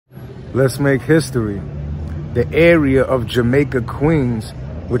Let's make history. The area of Jamaica, Queens,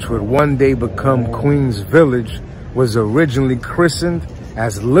 which would one day become Queens Village, was originally christened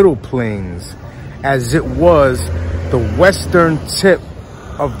as Little Plains, as it was the western tip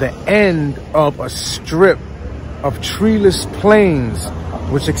of the end of a strip of treeless plains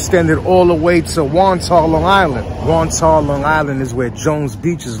which extended all the way to Wantagh, Long Island. Wantagh, Long Island is where Jones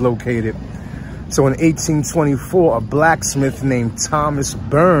Beach is located. So in 1824, a blacksmith named Thomas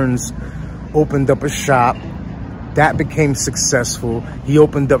Burns opened up a shop. That became successful. He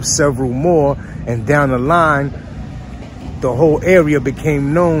opened up several more, and down the line, the whole area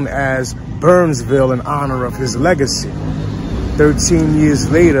became known as Burnsville in honor of his legacy. 13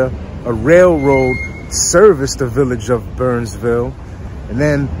 years later, a railroad serviced the village of Burnsville. And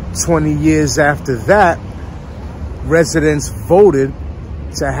then 20 years after that, residents voted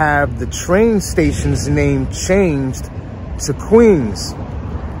to have the train station's name changed to Queens,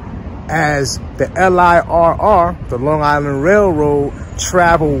 as the LIRR, the Long Island Railroad,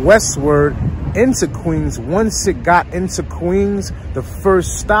 traveled westward into Queens. Once it got into Queens, the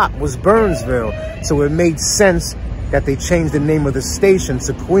first stop was Burnsville. So it made sense that they changed the name of the station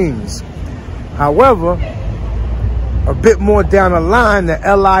to Queens. However, a bit more down the line, the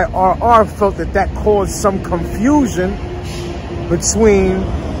LIRR felt that that caused some confusion between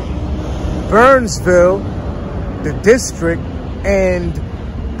Burnsville, the district, and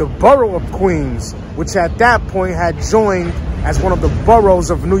the borough of Queens, which at that point had joined as one of the boroughs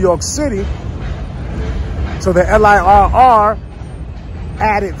of New York City. So the LIRR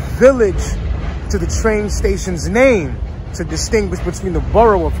added village to the train station's name to distinguish between the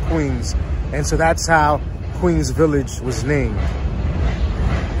borough of Queens. And so that's how Queens Village was named.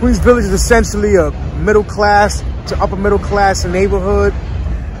 Queens Village is essentially a middle class to upper middle class neighborhood.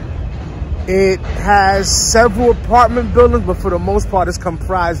 It has several apartment buildings, but for the most part, it's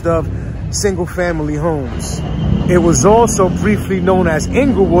comprised of single family homes. It was also briefly known as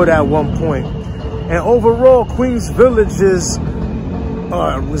Inglewood at one point. And overall, Queens Village is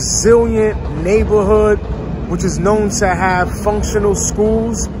a resilient neighborhood, which is known to have functional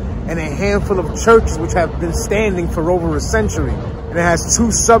schools and a handful of churches which have been standing for over a century. And it has two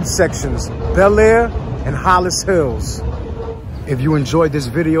subsections, Bel Air and Hollis Hills. If you enjoyed this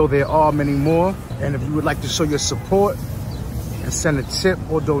video, there are many more. And if you would like to show your support and send a tip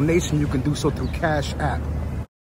or donation, you can do so through Cash App.